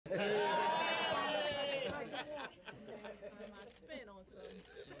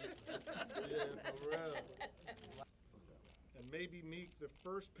And maybe Meek, the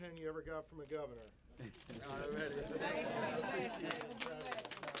first pen you ever got from a governor. Already. Thank you. I appreciate it, brother.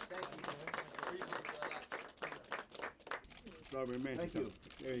 Thank you. Strawberry mansion. Thank you.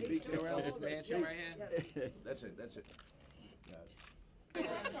 There you Speaking around this mansion right here. That's it, that's it.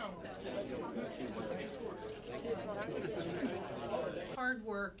 Hard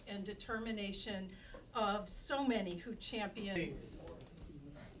work and determination of so many who champion.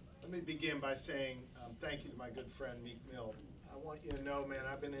 Let me begin by saying thank you to my good friend Meek Mill. I want you to know, man,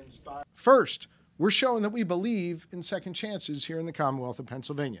 I've been inspired. First, we're showing that we believe in second chances here in the Commonwealth of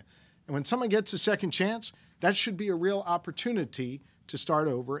Pennsylvania. And when someone gets a second chance, that should be a real opportunity to start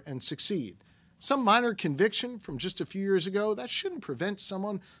over and succeed. Some minor conviction from just a few years ago, that shouldn't prevent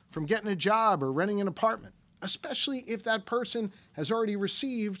someone from getting a job or renting an apartment, especially if that person has already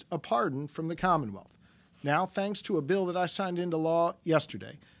received a pardon from the Commonwealth. Now, thanks to a bill that I signed into law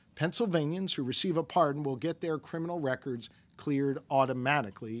yesterday, Pennsylvanians who receive a pardon will get their criminal records cleared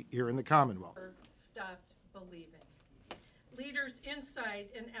automatically here in the Commonwealth. Stopped believing. Leaders inside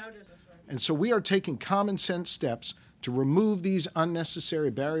and out of. And so we are taking common sense steps to remove these unnecessary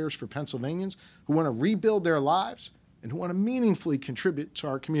barriers for Pennsylvanians who want to rebuild their lives and who want to meaningfully contribute to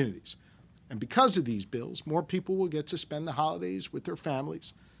our communities. And because of these bills, more people will get to spend the holidays with their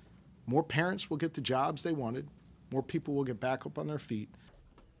families. More parents will get the jobs they wanted. More people will get back up on their feet.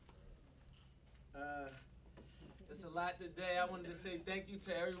 It's a lot today. I wanted to say thank you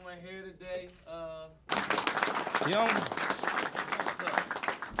to everyone here today.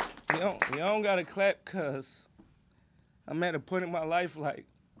 You don't gotta clap, cause I'm at a point in my life like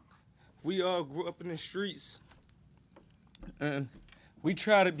we all grew up in the streets and we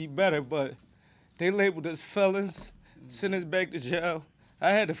try to be better, but they labeled us felons, sent us back to jail. I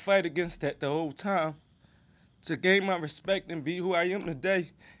had to fight against that the whole time to gain my respect and be who I am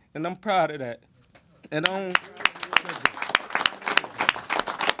today, and I'm proud of that. And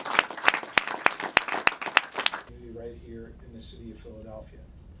right here in the city of Philadelphia.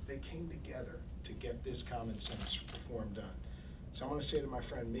 They came together to get this common sense reform done. So I'm going to say to my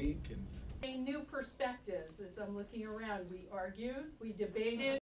friend Meek and New perspectives as I'm looking around. We argued, we debated.